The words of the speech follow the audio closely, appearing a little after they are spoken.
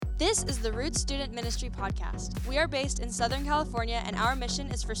This is the Roots Student Ministry Podcast. We are based in Southern California, and our mission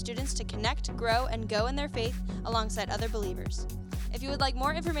is for students to connect, grow, and go in their faith alongside other believers. If you would like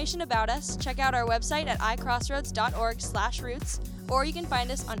more information about us, check out our website at icrossroads.org/roots, or you can find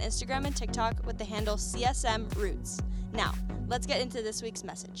us on Instagram and TikTok with the handle CSMRoots. Now, let's get into this week's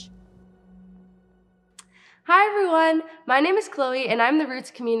message. Hi everyone, my name is Chloe and I'm the Roots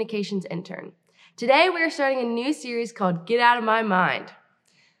Communications intern. Today we are starting a new series called Get Out of My Mind.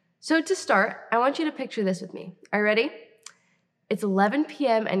 So to start, I want you to picture this with me. Are you ready? It's 11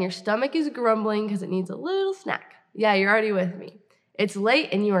 p.m. and your stomach is grumbling because it needs a little snack. Yeah, you're already with me. It's late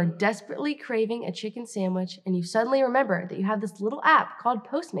and you are desperately craving a chicken sandwich, and you suddenly remember that you have this little app called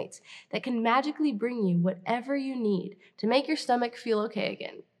Postmates that can magically bring you whatever you need to make your stomach feel okay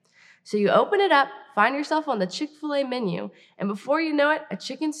again. So you open it up, find yourself on the Chick-fil-A menu, and before you know it, a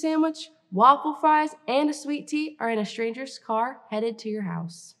chicken sandwich, waffle fries, and a sweet tea are in a stranger's car headed to your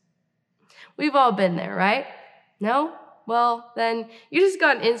house. We've all been there, right? No? Well, then you just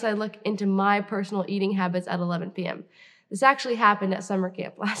got an inside look into my personal eating habits at 11 p.m. This actually happened at summer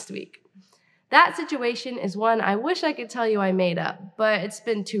camp last week. That situation is one I wish I could tell you I made up, but it's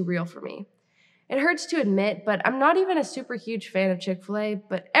been too real for me. It hurts to admit, but I'm not even a super huge fan of Chick-fil-A,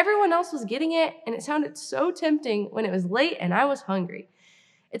 but everyone else was getting it, and it sounded so tempting when it was late and I was hungry.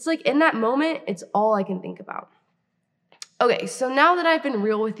 It's like in that moment, it's all I can think about. Okay, so now that I've been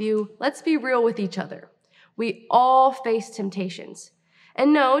real with you, let's be real with each other. We all face temptations.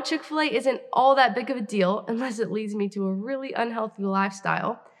 And no, Chick-fil-A isn't all that big of a deal unless it leads me to a really unhealthy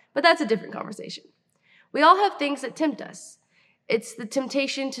lifestyle, but that's a different conversation. We all have things that tempt us. It's the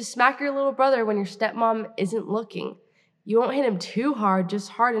temptation to smack your little brother when your stepmom isn't looking. You won't hit him too hard, just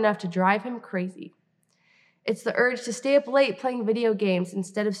hard enough to drive him crazy. It's the urge to stay up late playing video games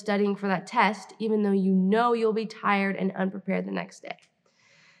instead of studying for that test, even though you know you'll be tired and unprepared the next day.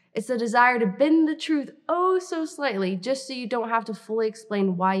 It's the desire to bend the truth oh so slightly, just so you don't have to fully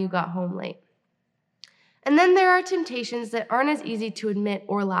explain why you got home late. And then there are temptations that aren't as easy to admit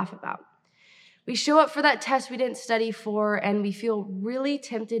or laugh about. We show up for that test we didn't study for, and we feel really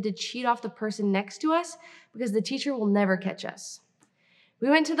tempted to cheat off the person next to us because the teacher will never catch us. We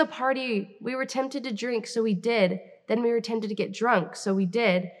went to the party, we were tempted to drink, so we did. Then we were tempted to get drunk, so we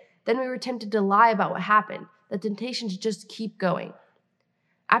did. Then we were tempted to lie about what happened. The temptations just keep going.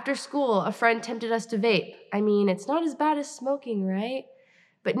 After school, a friend tempted us to vape. I mean, it's not as bad as smoking, right?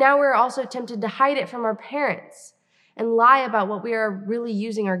 But now we're also tempted to hide it from our parents and lie about what we are really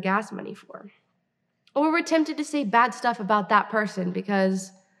using our gas money for. Or we're tempted to say bad stuff about that person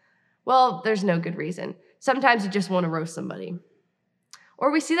because, well, there's no good reason. Sometimes you just want to roast somebody.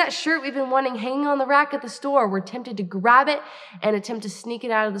 Or we see that shirt we've been wanting hanging on the rack at the store. We're tempted to grab it and attempt to sneak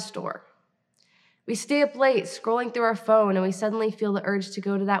it out of the store. We stay up late scrolling through our phone, and we suddenly feel the urge to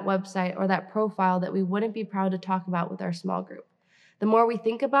go to that website or that profile that we wouldn't be proud to talk about with our small group. The more we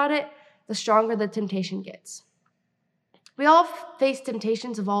think about it, the stronger the temptation gets. We all face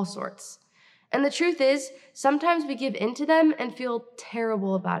temptations of all sorts. And the truth is, sometimes we give in to them and feel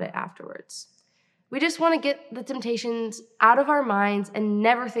terrible about it afterwards. We just want to get the temptations out of our minds and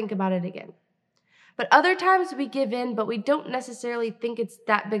never think about it again. But other times we give in, but we don't necessarily think it's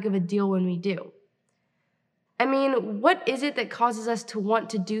that big of a deal when we do. I mean, what is it that causes us to want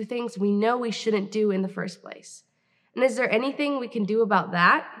to do things we know we shouldn't do in the first place? And is there anything we can do about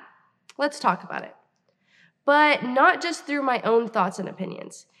that? Let's talk about it. But not just through my own thoughts and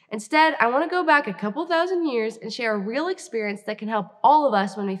opinions. Instead, I want to go back a couple thousand years and share a real experience that can help all of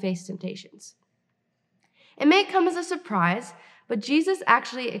us when we face temptations. It may come as a surprise, but Jesus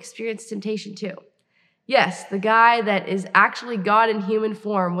actually experienced temptation too. Yes, the guy that is actually God in human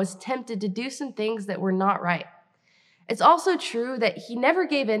form was tempted to do some things that were not right. It's also true that he never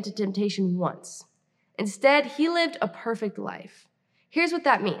gave in to temptation once. Instead, he lived a perfect life. Here's what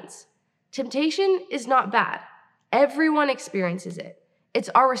that means. Temptation is not bad. Everyone experiences it. It's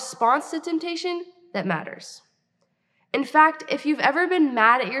our response to temptation that matters. In fact, if you've ever been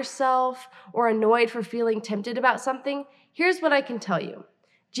mad at yourself or annoyed for feeling tempted about something, here's what I can tell you.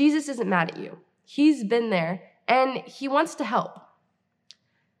 Jesus isn't mad at you. He's been there, and he wants to help.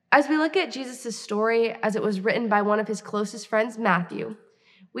 As we look at Jesus' story as it was written by one of his closest friends, Matthew,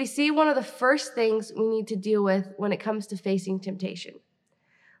 we see one of the first things we need to deal with when it comes to facing temptation.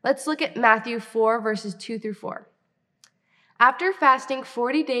 Let's look at Matthew 4, verses 2-4. After fasting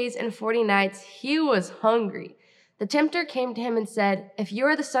 40 days and 40 nights, he was hungry. The tempter came to him and said, "If you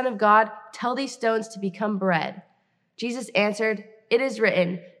are the Son of God, tell these stones to become bread." Jesus answered, "It is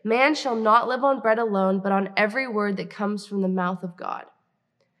written, man shall not live on bread alone, but on every word that comes from the mouth of God."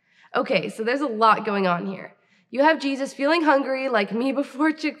 Okay, so there's a lot going on here. You have Jesus feeling hungry like me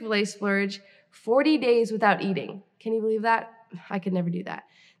before Chick-fil-A splurge, 40 days without eating. Can you believe that? I could never do that.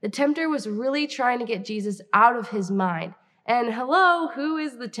 The tempter was really trying to get Jesus out of his mind. And hello, who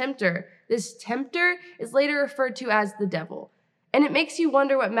is the tempter? This tempter is later referred to as the devil. And it makes you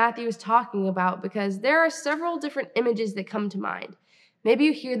wonder what Matthew is talking about because there are several different images that come to mind. Maybe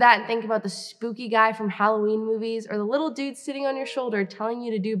you hear that and think about the spooky guy from Halloween movies or the little dude sitting on your shoulder telling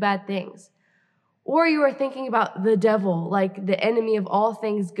you to do bad things. Or you are thinking about the devil, like the enemy of all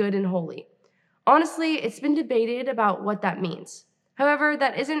things good and holy. Honestly, it's been debated about what that means. However,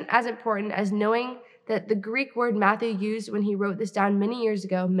 that isn't as important as knowing that the Greek word Matthew used when he wrote this down many years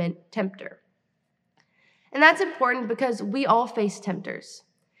ago meant tempter. And that's important because we all face tempters.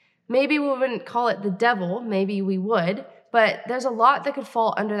 Maybe we wouldn't call it the devil, maybe we would, but there's a lot that could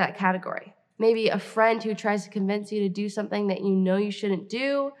fall under that category. Maybe a friend who tries to convince you to do something that you know you shouldn't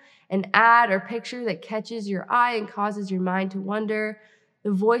do, an ad or picture that catches your eye and causes your mind to wonder,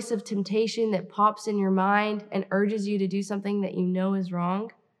 the voice of temptation that pops in your mind and urges you to do something that you know is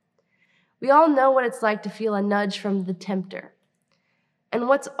wrong. We all know what it's like to feel a nudge from the tempter. And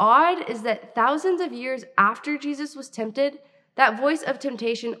what's odd is that thousands of years after Jesus was tempted, that voice of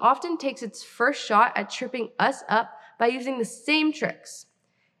temptation often takes its first shot at tripping us up by using the same tricks.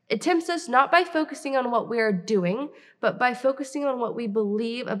 It tempts us not by focusing on what we are doing, but by focusing on what we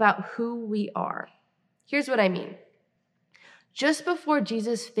believe about who we are. Here's what I mean. Just before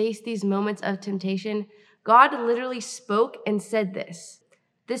Jesus faced these moments of temptation, God literally spoke and said this,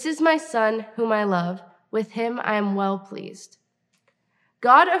 "This is my son whom I love. With him I am well pleased."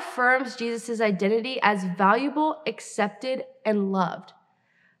 God affirms Jesus' identity as valuable, accepted, and loved.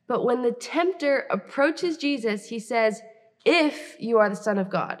 But when the tempter approaches Jesus, he says, "If you are the Son of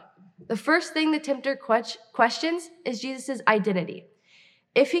God." The first thing the tempter questions is Jesus' identity.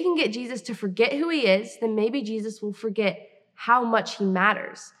 If he can get Jesus to forget who he is, then maybe Jesus will forget how much he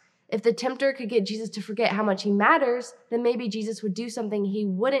matters. If the tempter could get Jesus to forget how much he matters, then maybe Jesus would do something he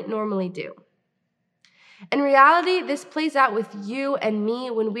wouldn't normally do. In reality, this plays out with you and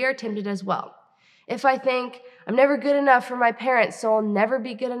me when we are tempted as well. If I think, I'm never good enough for my parents, so I'll never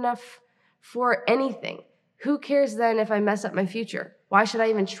be good enough for anything, who cares then if I mess up my future? Why should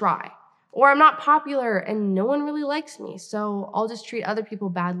I even try? Or I'm not popular and no one really likes me, so I'll just treat other people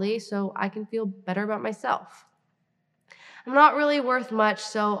badly so I can feel better about myself. I'm not really worth much,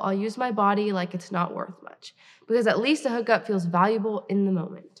 so I'll use my body like it's not worth much, because at least a hookup feels valuable in the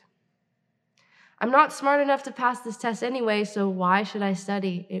moment. I'm not smart enough to pass this test anyway, so why should I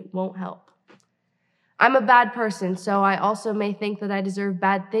study? It won't help. I'm a bad person, so I also may think that I deserve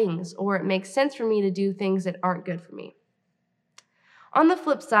bad things, or it makes sense for me to do things that aren't good for me. On the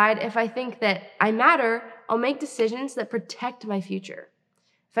flip side, if I think that I matter, I'll make decisions that protect my future.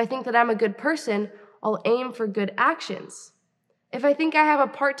 If I think that I'm a good person, I'll aim for good actions. If I think I have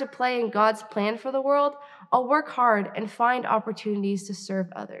a part to play in God's plan for the world, I'll work hard and find opportunities to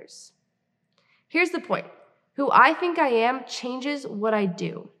serve others. Here's the point. Who I think I am changes what I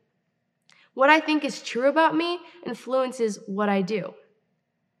do. What I think is true about me influences what I do.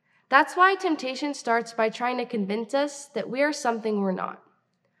 That's why temptation starts by trying to convince us that we are something we're not.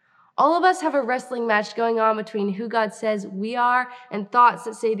 All of us have a wrestling match going on between who God says we are and thoughts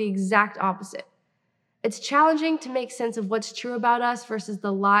that say the exact opposite. It's challenging to make sense of what's true about us versus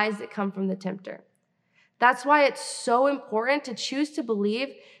the lies that come from the tempter. That's why it's so important to choose to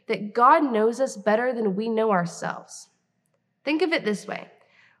believe that God knows us better than we know ourselves. Think of it this way.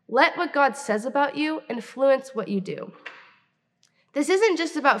 Let what God says about you influence what you do. This isn't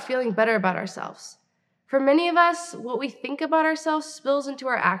just about feeling better about ourselves. For many of us, what we think about ourselves spills into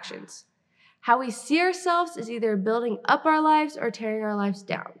our actions. How we see ourselves is either building up our lives or tearing our lives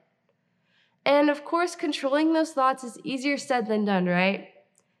down. And of course, controlling those thoughts is easier said than done, right?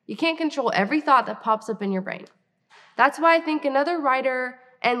 You can't control every thought that pops up in your brain. That's why I think another writer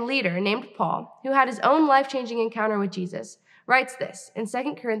and leader named Paul, who had his own life-changing encounter with Jesus, writes this in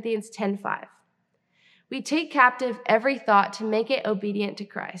 2 Corinthians 10:5. We take captive every thought to make it obedient to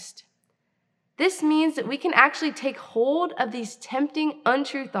Christ. This means that we can actually take hold of these tempting,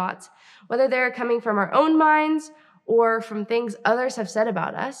 untrue thoughts, whether they're coming from our own minds or from things others have said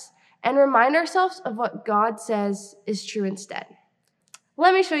about us, and remind ourselves of what God says is true instead.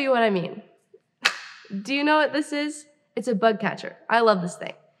 Let me show you what I mean. Do you know what this is? It's a bug catcher. I love this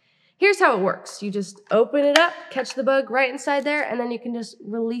thing. Here's how it works. You just open it up, catch the bug right inside there, and then you can just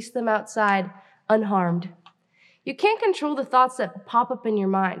release them outside unharmed. You can't control the thoughts that pop up in your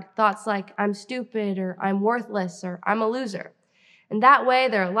mind. Thoughts like, I'm stupid, or I'm worthless, or I'm a loser. And that way,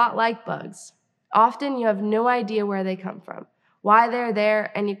 they're a lot like bugs. Often, you have no idea where they come from, why they're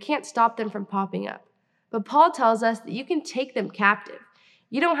there, and you can't stop them from popping up. But Paul tells us that you can take them captive.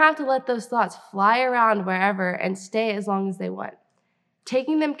 You don't have to let those thoughts fly around wherever and stay as long as they want.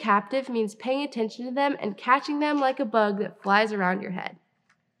 Taking them captive means paying attention to them and catching them like a bug that flies around your head.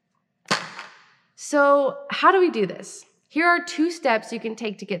 So, how do we do this? Here are 2 steps you can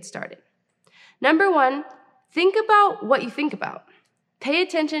take to get started. Number 1, think about what you think about. Pay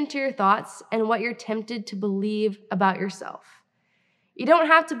attention to your thoughts and what you're tempted to believe about yourself. You don't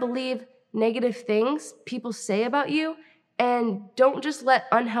have to believe negative things people say about you, and don't just let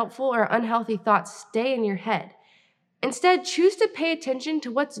unhelpful or unhealthy thoughts stay in your head. Instead, choose to pay attention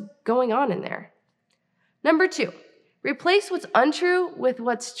to what's going on in there. Number 2, replace what's untrue with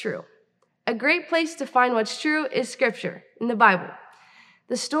what's true. A great place to find what's true is Scripture, in the Bible.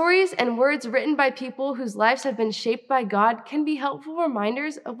 The stories and words written by people whose lives have been shaped by God can be helpful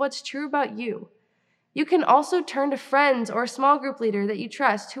reminders of what's true about you. You can also turn to friends or a small group leader that you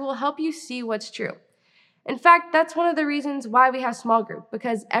trust who will help you see what's true. In fact, that's one of the reasons why we have small group,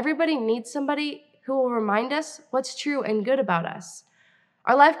 because everybody needs somebody who will remind us what's true and good about us.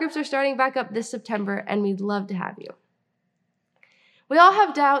 Our life groups are starting back up this September, and we'd love to have you. We all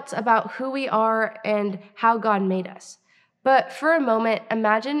have doubts about who we are and how God made us. But for a moment,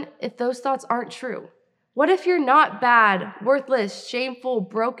 imagine if those thoughts aren't true. What if you're not bad, worthless, shameful,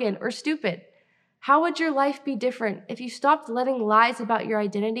 broken, or stupid? How would your life be different if you stopped letting lies about your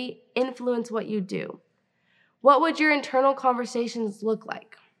identity influence what you do? What would your internal conversations look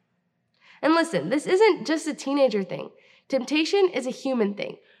like? And listen, this isn't just a teenager thing. Temptation is a human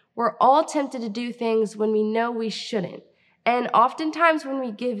thing. We're all tempted to do things when we know we shouldn't. And oftentimes when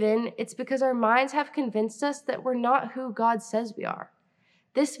we give in, it's because our minds have convinced us that we're not who God says we are.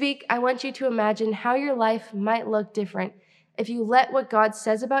 This week, I want you to imagine how your life might look different if you let what God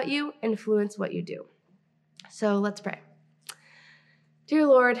says about you influence what you do. So let's pray. Dear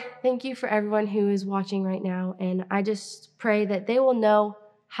Lord, thank you for everyone who is watching right now, and I just pray that they will know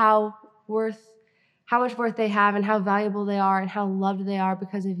how much worth they have and how valuable they are and how loved they are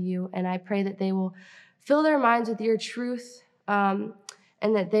because of you. And I pray that they will fill their minds with your truth, and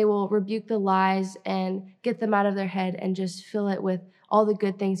that they will rebuke the lies and get them out of their head and just fill it with all the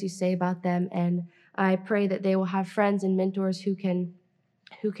good things you say about them. And I pray that they will have friends and mentors who can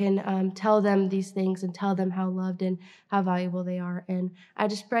tell them these things and tell them how loved and how valuable they are. And I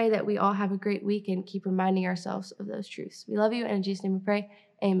just pray that we all have a great week and keep reminding ourselves of those truths. We love you, and in Jesus' name we pray,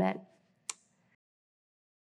 amen.